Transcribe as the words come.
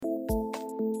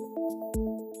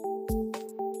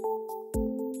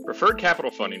Preferred Capital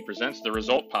Funding presents the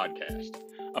Result Podcast,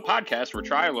 a podcast where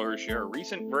trial lawyers share a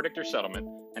recent verdict or settlement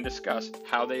and discuss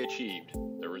how they achieved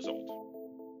the result.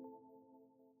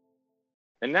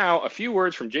 And now, a few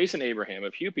words from Jason Abraham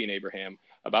of Hupy & Abraham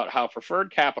about how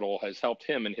Preferred Capital has helped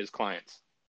him and his clients.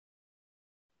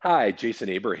 Hi, Jason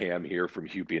Abraham here from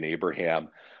Hupy & Abraham.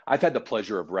 I've had the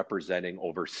pleasure of representing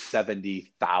over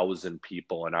 70,000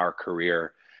 people in our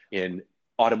career in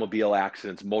automobile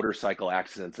accidents, motorcycle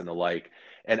accidents, and the like.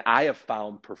 And I have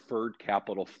found Preferred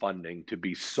Capital Funding to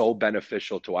be so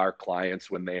beneficial to our clients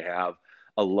when they have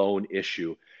a loan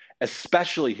issue,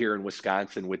 especially here in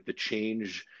Wisconsin with the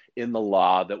change in the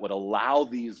law that would allow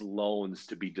these loans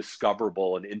to be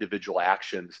discoverable in individual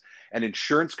actions, and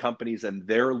insurance companies and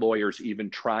their lawyers even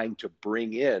trying to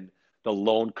bring in the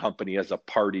loan company as a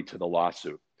party to the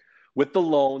lawsuit. With the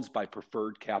loans by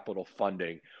Preferred Capital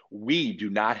Funding, we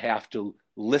do not have to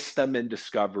list them in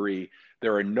discovery.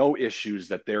 There are no issues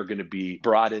that they're going to be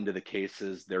brought into the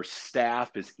cases. Their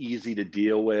staff is easy to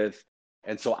deal with.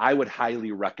 And so I would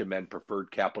highly recommend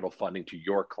Preferred Capital Funding to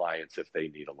your clients if they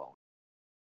need a loan.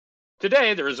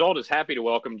 Today, the Result is happy to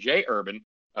welcome Jay Urban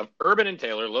of Urban &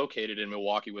 Taylor, located in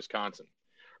Milwaukee, Wisconsin.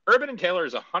 Urban & Taylor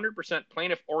is 100%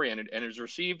 plaintiff-oriented and has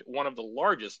received one of the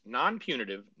largest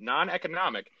non-punitive,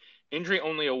 non-economic,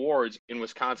 injury-only awards in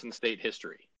Wisconsin state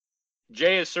history.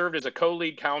 Jay has served as a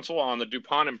co-lead counsel on the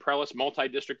DuPont and Prellis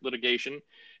multi-district litigation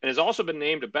and has also been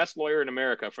named a best lawyer in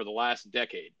America for the last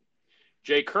decade.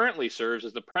 Jay currently serves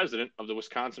as the president of the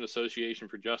Wisconsin Association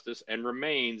for Justice and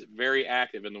remains very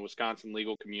active in the Wisconsin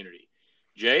legal community.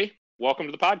 Jay, welcome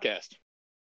to the podcast.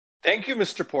 Thank you,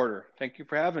 Mr. Porter. Thank you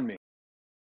for having me.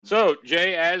 So,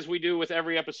 Jay, as we do with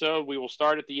every episode, we will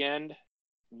start at the end.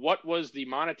 What was the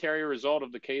monetary result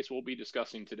of the case we'll be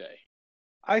discussing today?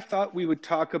 I thought we would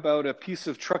talk about a piece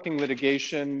of trucking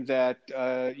litigation that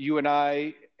you and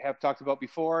I have talked about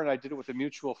before, and I did it with a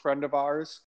mutual friend of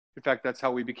ours. In fact, that's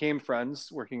how we became friends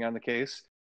working on the case.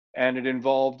 And it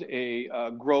involved a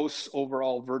gross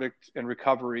overall verdict and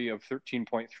recovery of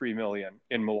 $13.3 million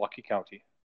in Milwaukee County.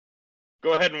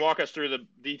 Go ahead and walk us through the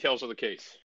details of the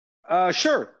case.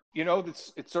 Sure. You know,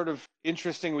 it's sort of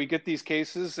interesting. We get these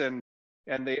cases and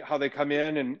how they come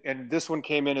in, and this one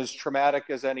came in as traumatic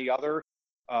as any other.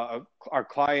 Our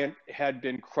client had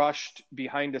been crushed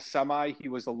behind a semi. He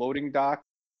was a loading dock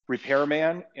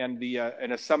repairman, and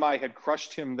a semi had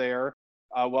crushed him there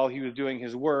while he was doing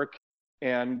his work.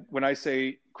 And when I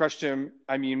say crushed him,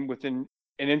 I mean within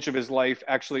an inch of his life,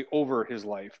 actually over his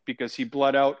life, because he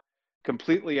bled out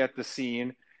completely at the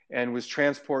scene and was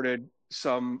transported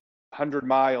some 100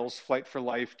 miles, flight for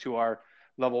life, to our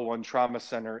level 1 trauma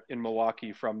center in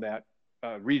Milwaukee from that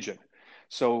region.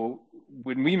 So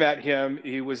when we met him,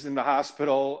 he was in the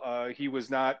hospital. He was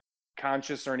not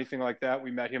conscious or anything like that.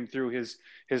 We met him through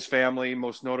his family,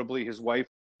 most notably his wife.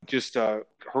 Just a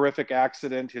horrific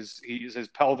accident. His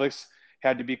pelvis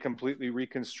had to be completely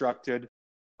reconstructed,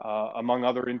 among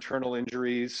other internal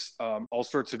injuries, all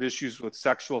sorts of issues with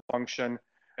sexual function.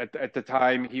 At the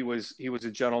time, he was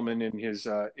a gentleman in his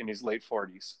late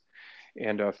 40s,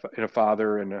 and a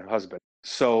father and a husband.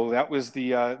 So that was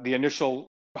the initial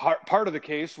part of the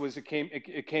case. Was it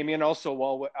came in also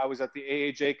while I was at the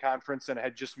AAJ conference, and I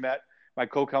had just met my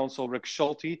co-counsel Rick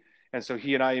Schulte, and so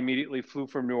he and I immediately flew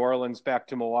from New Orleans back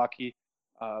to Milwaukee.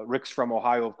 Rick's from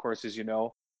Ohio, of course, as you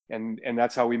know, and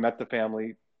that's how we met the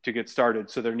family to get started.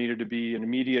 So there needed to be an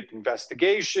immediate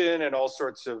investigation and all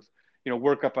sorts of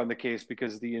workup on the case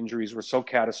because the injuries were so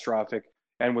catastrophic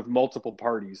and with multiple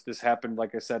parties. This happened,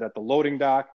 like I said, at the loading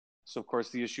dock. So, of course,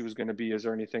 the issue is going to be, is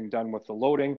there anything done with the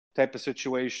loading type of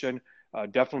situation?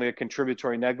 Definitely a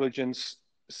contributory negligence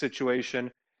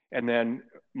situation. And then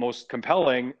most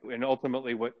compelling, and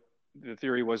ultimately what the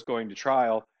theory was going to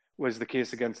trial, was the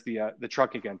case against the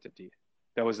trucking entity.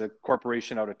 That was a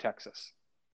corporation out of Texas.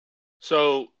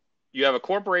 So you have a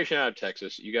corporation out of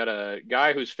Texas. You got a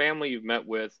guy whose family you've met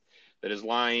with that is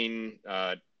lying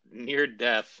near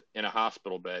death in a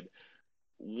hospital bed.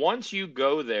 Once you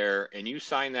go there and you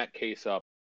sign that case up,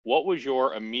 what was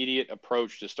your immediate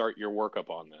approach to start your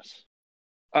workup on this?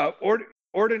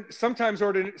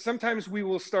 Sometimes we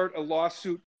will start a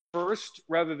lawsuit first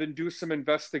rather than do some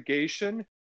investigation.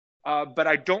 But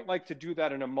I don't like to do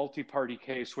that in a multi-party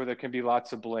case where there can be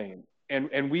lots of blame.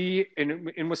 And we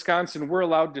in Wisconsin, we're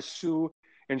allowed to sue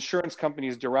insurance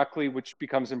companies directly, which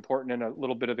becomes important in a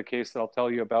little bit of the case that I'll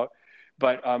tell you about.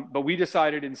 But we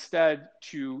decided instead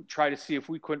to try to see if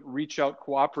we couldn't reach out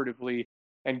cooperatively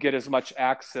and get as much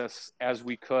access as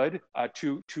we could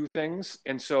to things.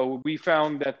 And so we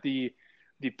found that the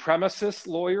premises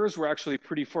lawyers were actually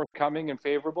pretty forthcoming and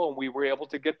favorable, and we were able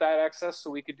to get that access so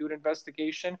we could do an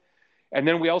investigation. And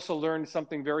then we also learned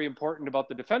something very important about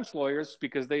the defense lawyers,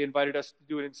 because they invited us to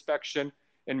do an inspection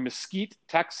in Mesquite,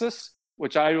 Texas,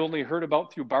 which I only heard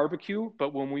about through barbecue.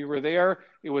 But when we were there,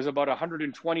 it was about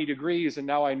 120 degrees, and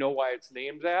now I know why it's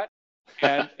named that.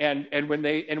 And when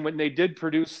they did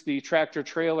produce the tractor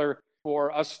trailer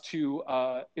for us to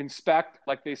inspect,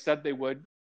 like they said they would,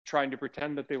 trying to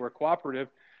pretend that they were cooperative,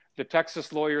 the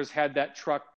Texas lawyers had that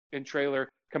truck and trailer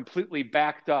completely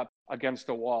backed up against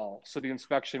a wall, so the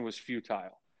inspection was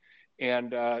futile.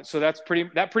 And so that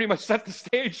pretty much set the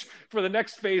stage for the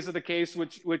next phase of the case,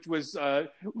 which was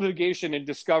litigation and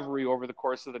discovery over the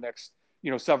course of the next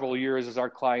several years, as our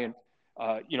client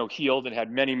healed and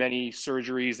had many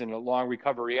surgeries and a long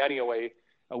recovery. Anyway,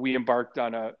 we embarked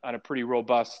on a pretty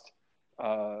robust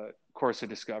course of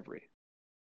discovery.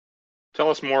 Tell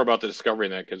us more about the discovery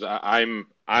in that, because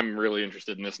I'm really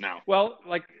interested in this now. Well,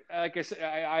 like I said,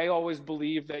 I always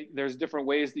believe that there's different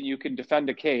ways that you can defend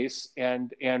a case,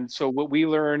 and so what we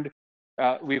learned,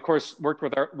 we of course worked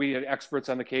with we had experts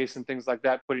on the case and things like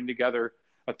that, putting together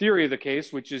a theory of the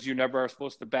case, which is you never are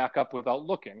supposed to back up without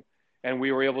looking, and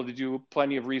we were able to do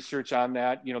plenty of research on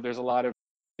that. There's a lot of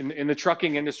in the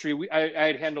trucking industry. I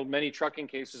had handled many trucking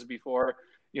cases before.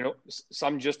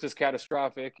 Some just as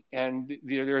catastrophic. And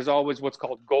there's always what's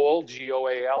called GOAL,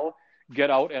 GOAL, get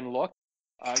out and look.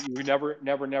 You never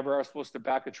are supposed to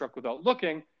back a truck without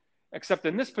looking, except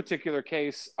in this particular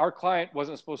case, our client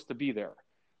wasn't supposed to be there.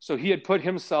 So he had put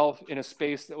himself in a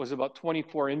space that was about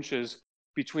 24 inches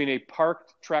between a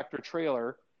parked tractor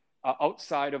trailer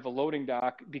outside of a loading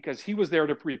dock, because he was there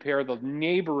to repair the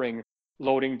neighboring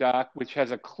loading dock, which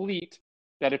has a cleat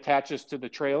that attaches to the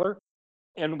trailer.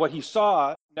 And what he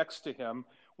saw next to him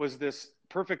was this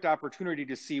perfect opportunity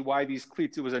to see why these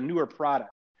cleats, it was a newer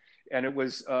product. And it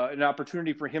was an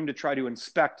opportunity for him to try to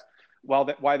inspect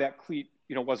why that cleat,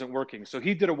 wasn't working. So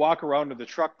he did a walk around of the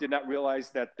truck, did not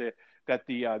realize that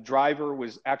the driver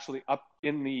was actually up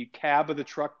in the cab of the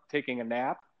truck taking a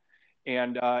nap.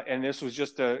 And this was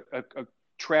just a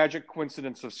tragic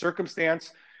coincidence of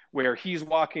circumstance where he's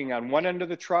walking on one end of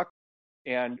the truck.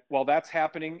 And while that's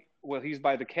happening, he's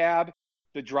by the cab,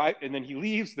 and then he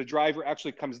leaves, the driver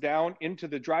actually comes down into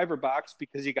the driver box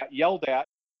because he got yelled at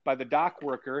by the dock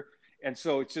worker. And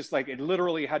so it's just like it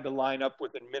literally had to line up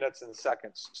within minutes and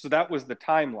seconds. So that was the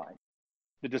timeline.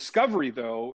 The discovery,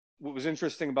 though, what was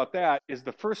interesting about that is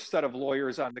the first set of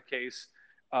lawyers on the case,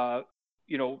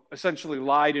 essentially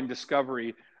lied in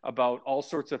discovery about all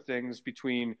sorts of things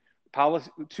between policy.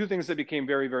 Two things that became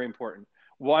very, very important.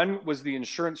 One was the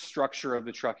insurance structure of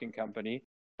the trucking company.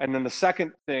 And then the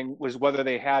second thing was whether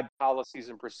they had policies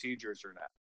and procedures or not.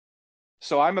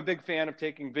 So I'm a big fan of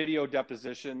taking video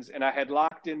depositions, and I had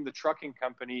locked in the trucking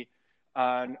company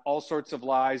on all sorts of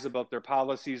lies about their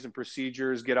policies and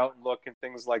procedures, get out and look, and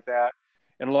things like that.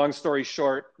 And long story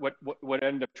short, what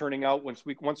ended up turning out once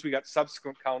we got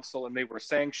subsequent counsel and they were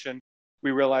sanctioned,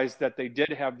 we realized that they did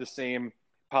have the same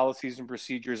policies and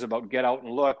procedures about get out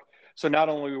and look. So not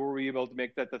only were we able to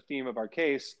make that the theme of our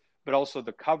case, but also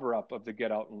the cover-up of the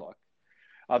get out and look.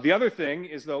 The other thing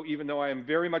is, though, even though I am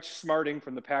very much smarting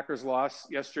from the Packers' loss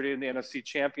yesterday in the NFC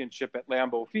Championship at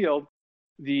Lambeau Field,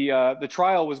 the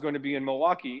trial was going to be in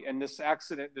Milwaukee, and this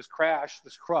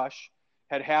crush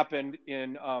had happened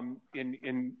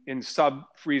in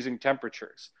sub-freezing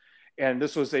temperatures. And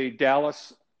this was a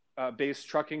Dallas-based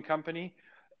trucking company.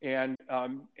 And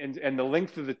the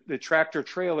length of the tractor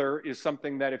trailer is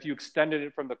something that if you extended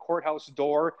it from the courthouse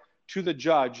door to the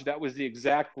judge, that was the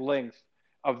exact length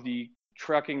of the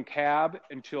trucking cab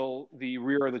until the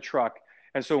rear of the truck.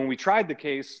 And so when we tried the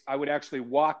case, I would actually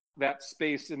walk that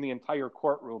space in the entire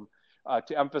courtroom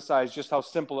to emphasize just how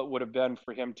simple it would have been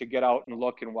for him to get out and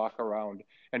look and walk around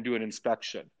and do an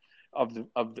inspection of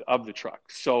the truck.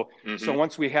 So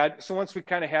once we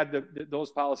kind of had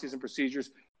those policies and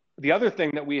procedures, the other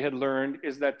thing that we had learned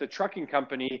is that the trucking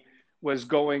company was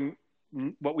going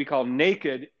what we call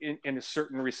naked in a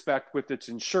certain respect with its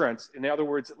insurance. In other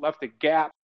words, it left a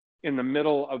gap in the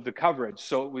middle of the coverage.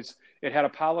 So it had a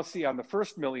policy on the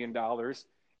first $1 million,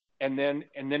 and then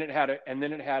it had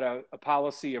a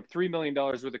policy of $3 million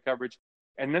worth of coverage,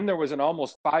 and then there was an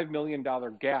almost $5 million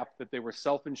gap that they were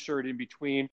self-insured in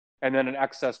between, and then an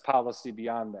excess policy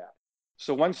beyond that.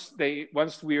 So once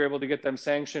we were able to get them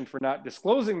sanctioned for not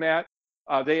disclosing that,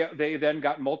 they then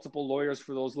got multiple lawyers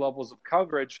for those levels of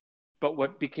coverage. But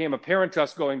what became apparent to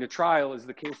us going to trial is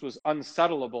the case was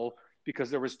unsettlable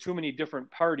because there was too many different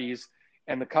parties,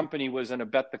 and the company was in a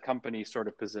bet the company sort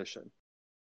of position.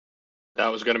 That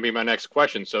was going to be my next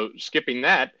question. So skipping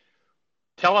that,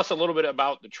 tell us a little bit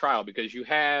about the trial, because you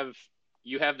have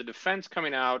the defense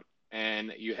coming out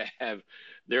and you have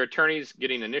their attorneys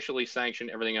getting initially sanctioned,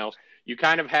 everything else. You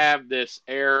kind of have this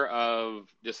air of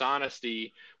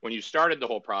dishonesty when you started the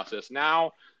whole process.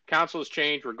 Now, counsel has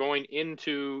changed. We're going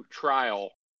into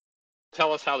trial.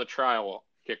 Tell us how the trial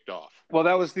kicked off. Well,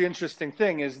 that was the interesting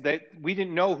thing, is that we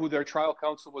didn't know who their trial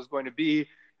counsel was going to be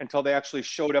until they actually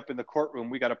showed up in the courtroom.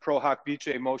 We got a pro hoc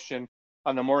vice motion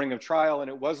on the morning of trial, and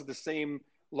it was the same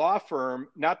law firm,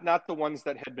 not the ones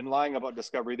that had been lying about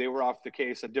discovery. They were off the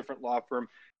case. A different law firm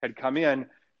had come in,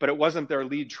 but it wasn't their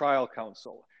lead trial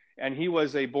counsel. And he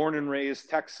was a born and raised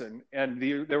Texan. And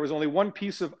there was only one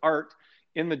piece of art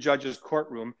in the judge's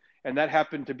courtroom, and that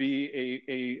happened to be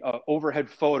a overhead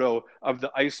photo of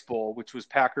the Ice Bowl, which was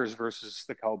Packers versus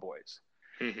the Cowboys.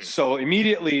 Mm-hmm. So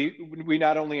immediately, we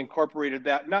not only incorporated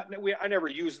that, I never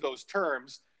used those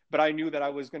terms, but I knew that I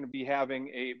was going to be having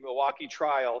a Milwaukee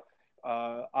trial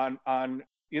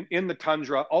in the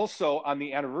Tundra, also on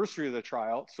the anniversary of the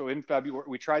trial. So in February,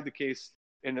 we tried the case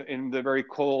in the very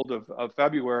cold of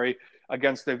February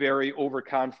against a very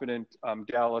overconfident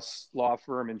Dallas law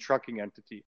firm and trucking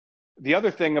entity. The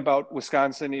other thing about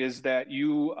Wisconsin is that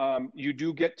you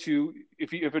do get to,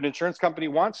 if an insurance company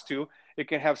wants to, it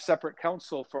can have separate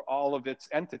counsel for all of its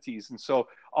entities. And so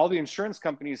all the insurance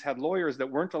companies had lawyers that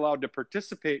weren't allowed to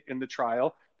participate in the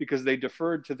trial because they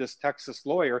deferred to this Texas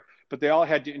lawyer, but they all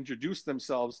had to introduce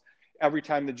themselves every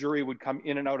time the jury would come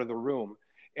in and out of the room.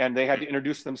 And they had to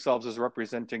introduce themselves as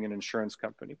representing an insurance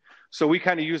company. So we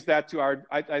kind of used that to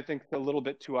I think a little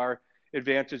bit to our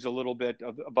advantage, a little bit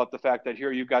about the fact that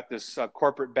here you've got this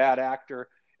corporate bad actor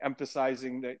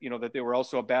emphasizing that, that they were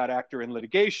also a bad actor in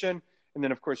litigation. And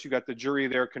then, of course, you got the jury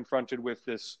there confronted with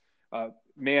this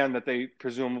man that they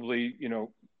presumably,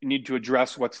 need to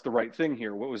address what's the right thing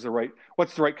here. What's the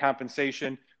right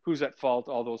compensation? Who's at fault?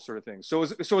 All those sort of things. So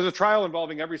it was a trial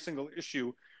involving every single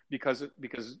issue because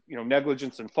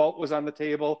negligence and fault was on the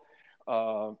table.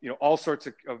 All sorts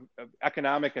of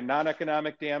economic and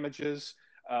non-economic damages,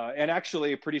 and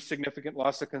actually a pretty significant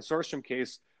loss of consortium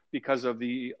case because of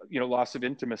the loss of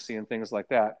intimacy and things like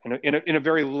that. In a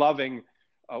very loving,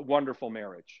 wonderful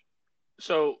marriage.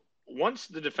 So once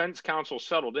the defense counsel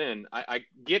settled in, I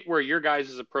get where your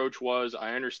guys' approach was.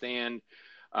 I understand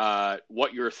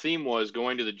what your theme was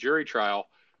going to the jury trial,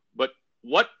 but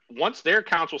once their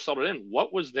counsel settled in,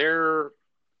 what was their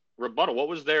rebuttal? What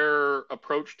was their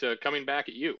approach to coming back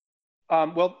at you?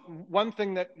 Well, one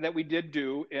thing that we did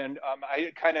do, and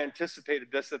I kind of anticipated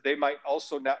this, that they might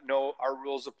also not know our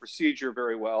rules of procedure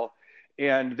very well.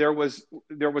 And there was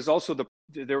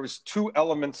two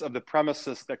elements of the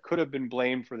premises that could have been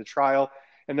blamed for the trial.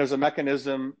 And there's a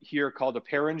mechanism here called a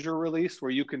Perringer release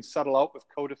where you can settle out with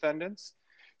co-defendants.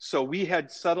 So we had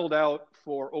settled out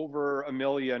for over $1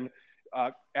 million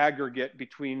aggregate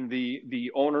between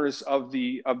the owners of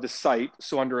the site.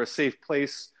 So under a safe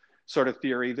place sort of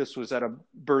theory, this was at a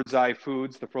Bird's Eye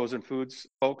Foods, the frozen foods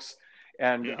folks.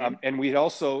 And mm-hmm. And we had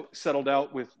also settled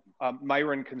out with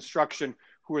Myron Construction,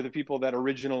 who are the people that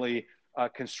originally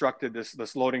constructed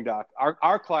this loading dock.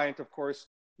 Our client, of course,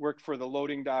 worked for the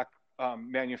loading dock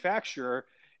manufacturer.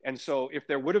 And so if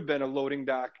there would have been a loading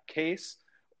dock case,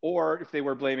 or if they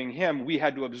were blaming him, we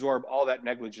had to absorb all that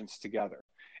negligence together.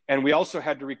 And we also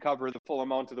had to recover the full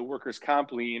amount of the workers'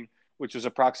 comp lien, which was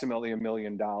approximately $1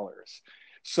 million.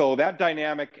 So that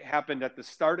dynamic happened at the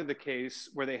start of the case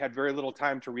where they had very little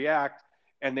time to react.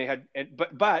 And they had,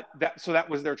 so that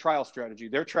was their trial strategy.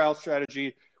 Their trial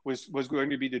strategy was going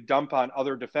to be to dump on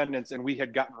other defendants, and we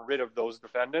had gotten rid of those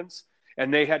defendants,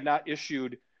 and they had not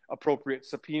issued appropriate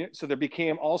subpoenas. So there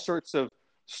became all sorts of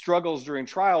struggles during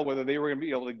trial, whether they were going to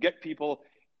be able to get people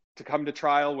to come to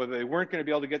trial, whether they weren't going to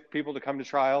be able to get people to come to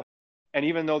trial. And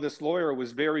even though this lawyer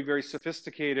was very, very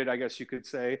sophisticated, I guess you could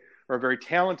say, or a very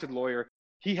talented lawyer,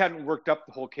 he hadn't worked up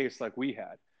the whole case like we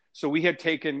had. So we had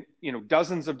taken,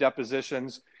 dozens of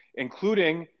depositions,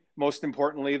 including, most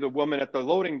importantly, the woman at the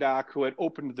loading dock who had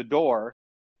opened the door.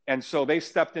 And so they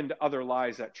stepped into other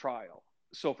lies at trial.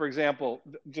 So, for example,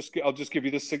 I'll just give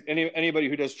you this. Anybody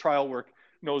who does trial work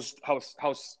knows how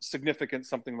significant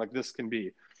something like this can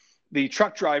be. The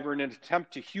truck driver, in an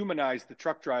attempt to humanize the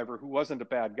truck driver, who wasn't a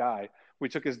bad guy, we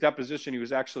took his deposition. He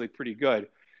was actually pretty good.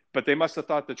 But they must have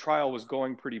thought the trial was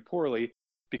going pretty poorly,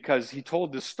 because he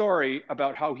told the story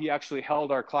about how he actually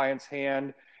held our client's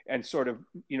hand and sort of,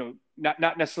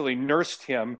 not necessarily nursed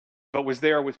him, but was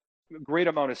there with a great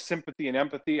amount of sympathy and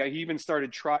empathy. He even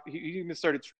started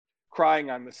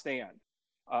crying on the stand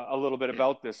a little bit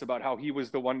about this, about how he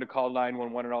was the one to call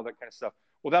 911 and all that kind of stuff.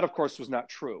 Well, that of course was not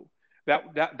true.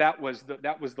 That was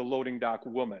the loading dock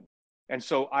woman. And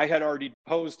so I had already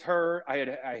deposed her.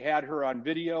 I had her on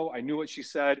video. I knew what she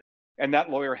said. and that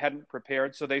lawyer hadn't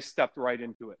prepared, so they stepped right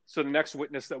into it. So the next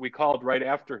witness that we called right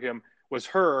after him was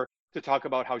her to talk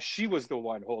about how she was the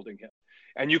one holding him.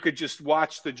 And you could just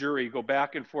watch the jury go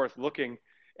back and forth looking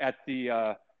at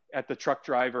the truck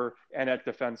driver and at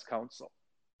defense counsel.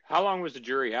 How long was the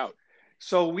jury out?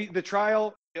 So the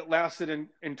trial, it lasted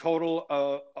in total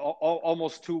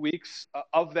almost 2 weeks.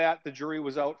 Of that, the jury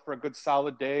was out for a good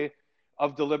solid day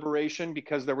of deliberation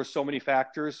because there were so many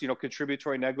factors,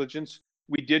 contributory negligence.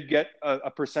 We did get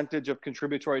a percentage of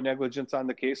contributory negligence on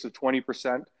the case of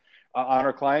 20% on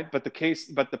our client, but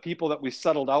the people that we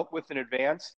settled out with in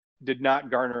advance did not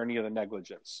garner any of the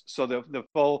negligence. So the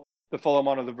full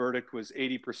amount of the verdict was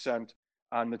 80%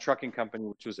 on the trucking company,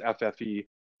 which was FFE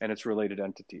and its related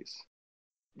entities.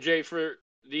 Jay, for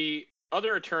the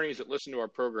other attorneys that listen to our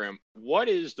program, what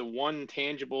is the one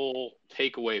tangible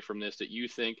takeaway from this that you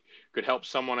think could help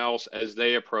someone else as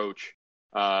they approach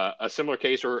a similar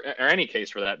case or any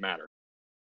case for that matter?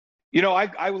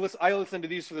 I listen to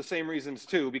these for the same reasons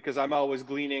too, because I'm always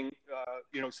gleaning,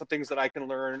 some things that I can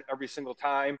learn every single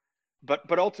time.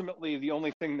 But ultimately, the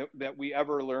only thing that we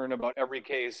ever learn about every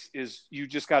case is you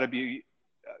just got to be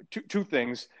two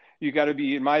things. You got to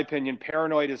be, in my opinion,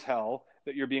 paranoid as hell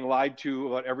that you're being lied to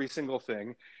about every single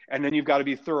thing. And then you've got to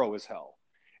be thorough as hell.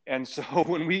 And so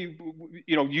when we,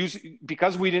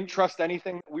 because we didn't trust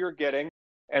anything that we were getting,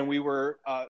 and we were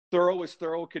thorough as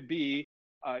thorough could be,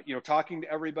 talking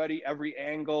to everybody, every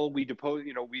angle, we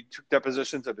took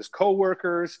depositions of his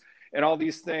coworkers and all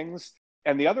these things.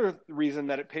 And the other reason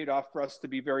that it paid off for us to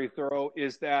be very thorough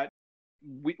is that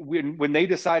when they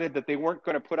decided that they weren't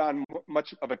going to put on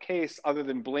much of a case other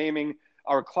than blaming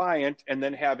our client and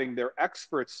then having their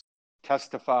experts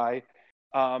testify,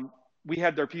 we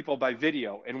had their people by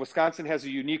video. And Wisconsin has a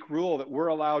unique rule that we're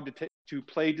allowed to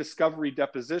play discovery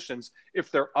depositions if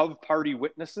they're of party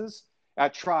witnesses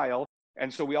at trial.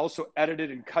 And so we also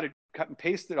edited and cut and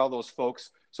pasted all those folks.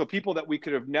 So people that we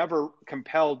could have never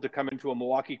compelled to come into a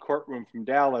Milwaukee courtroom from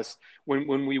Dallas,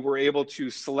 when we were able to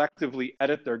selectively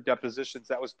edit their depositions,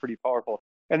 that was pretty powerful.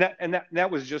 And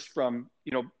that was just from,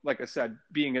 like I said,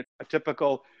 being a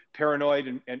typical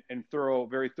paranoid and thorough,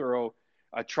 very thorough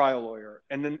trial lawyer.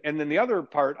 And then the other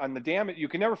part on the damage, you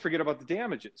can never forget about the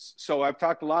damages. So I've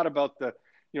talked a lot about the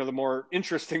more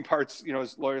interesting parts,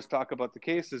 as lawyers talk about the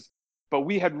cases. But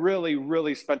we had really,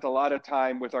 really spent a lot of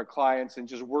time with our clients and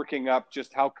just working up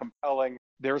just how compelling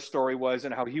their story was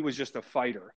and how he was just a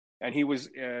fighter. And he was,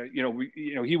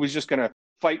 he was just going to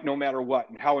fight no matter what,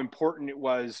 and how important it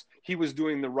was. He was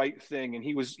doing the right thing, and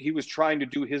he was trying to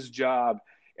do his job,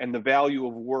 and the value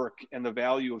of work and the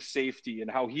value of safety,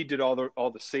 and how he did all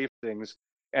the safe things,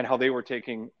 and how they were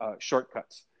taking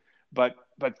shortcuts. But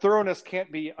thoroughness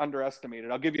can't be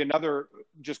underestimated. I'll give you another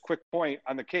just quick point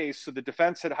on the case. So the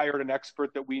defense had hired an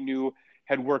expert that we knew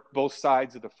had worked both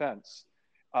sides of the fence.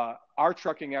 Our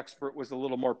trucking expert was a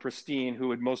little more pristine,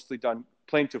 who had mostly done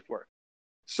plaintiff work.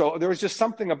 So there was just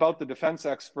something about the defense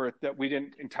expert that we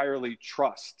didn't entirely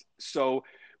trust. So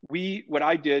what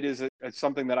I did is it's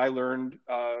something that I learned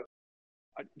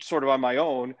sort of on my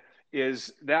own,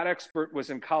 is that expert was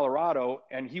in Colorado,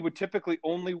 and he would typically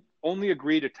only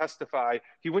agree to testify.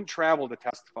 He wouldn't travel to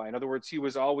testify. In other words, he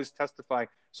was always testifying.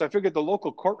 So I figured the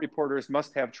local court reporters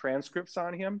must have transcripts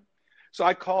on him. So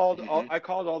I called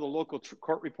all the local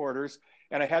court reporters,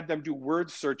 and I had them do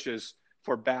word searches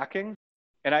for backing.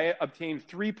 And I obtained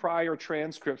 3 prior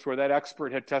transcripts where that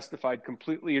expert had testified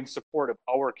completely in support of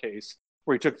our case,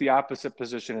 where he took the opposite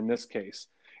position in this case.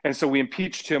 And so we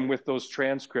impeached him with those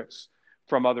transcripts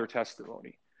from other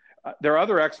testimony. Their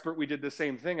other expert, we did the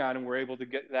same thing on, and were able to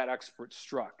get that expert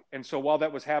struck. And so while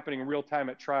that was happening in real time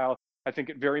at trial, I think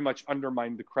it very much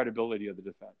undermined the credibility of the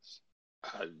defense.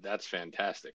 That's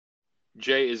fantastic.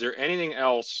 Jay, is there anything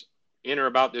else in or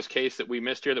about this case that we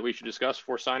missed here that we should discuss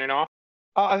before signing off?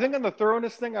 I think on the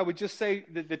thoroughness thing, I would just say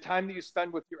the time that you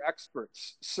spend with your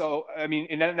experts. So, I mean,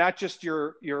 and not just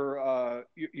your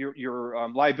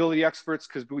liability experts,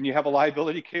 because when you have a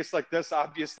liability case like this,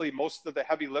 obviously most of the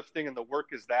heavy lifting and the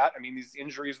work is that. I mean, these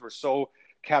injuries were so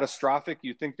catastrophic,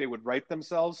 you think they would right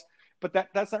themselves, but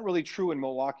that's not really true in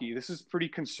Milwaukee. This is pretty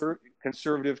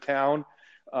conservative town,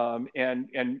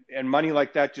 and money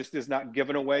like that just is not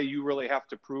given away. You really have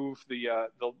to prove the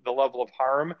level of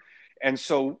harm, and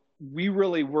so we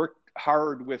really worked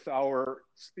hard with our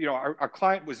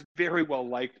client was very well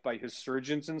liked by his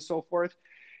surgeons and so forth.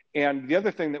 And the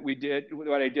other thing that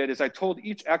what I did is I told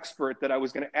each expert that I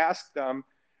was going to ask them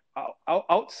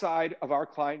outside of our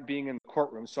client being in the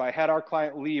courtroom. So I had our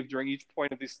client leave during each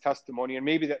point of this testimony. And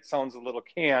maybe that sounds a little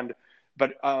canned,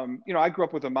 But, I grew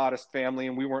up with a modest family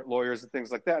and we weren't lawyers and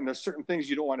things like that. And there's certain things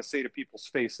you don't want to say to people's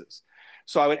faces.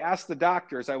 So I would ask the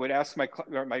doctors, I would ask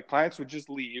my clients would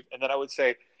just leave. And then I would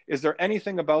say, is there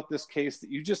anything about this case that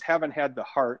you just haven't had the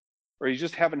heart or you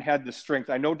just haven't had the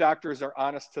strength? I know doctors are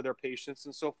honest to their patients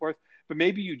and so forth, but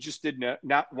maybe you just did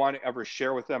not want to ever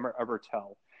share with them or ever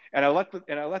tell. And I let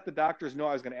the doctors know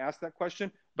I was going to ask that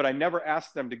question, but I never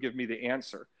asked them to give me the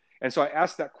answer. And so I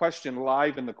asked that question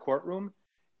live in the courtroom.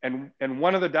 And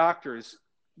one of the doctors,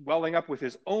 welling up with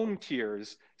his own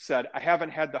tears, said, I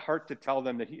haven't had the heart to tell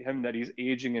them that he's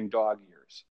aging in dog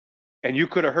years. And you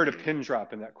could have heard a pin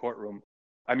drop in that courtroom.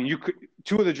 I mean,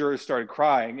 two of the jurors started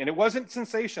crying, and it wasn't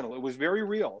sensational. It was very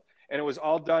real. And it was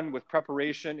all done with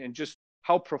preparation and just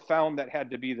how profound that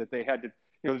had to be, that they had to,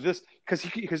 this, because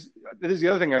this is the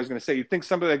other thing I was going to say. You'd think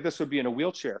somebody like this would be in a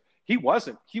wheelchair. He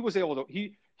wasn't. He was able to,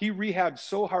 he rehabbed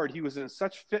so hard. He was in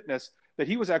such fitness that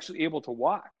he was actually able to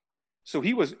walk. So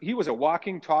he was a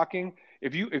walking, talking.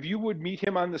 If you would meet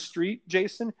him on the street,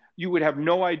 Jason, you would have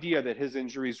no idea that his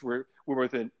injuries were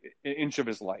within an inch of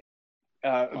his life.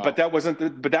 Wow. But that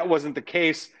wasn't the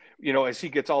case, as he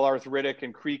gets all arthritic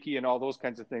and creaky and all those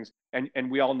kinds of things.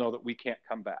 And we all know that we can't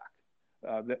come back.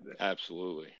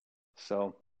 Absolutely.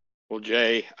 So, well,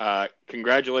 Jay,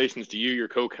 congratulations to you, your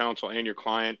co-counsel, and your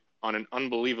client on an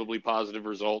unbelievably positive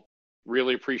result.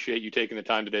 Really appreciate you taking the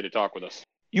time today to talk with us.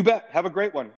 You bet. Have a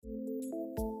great one.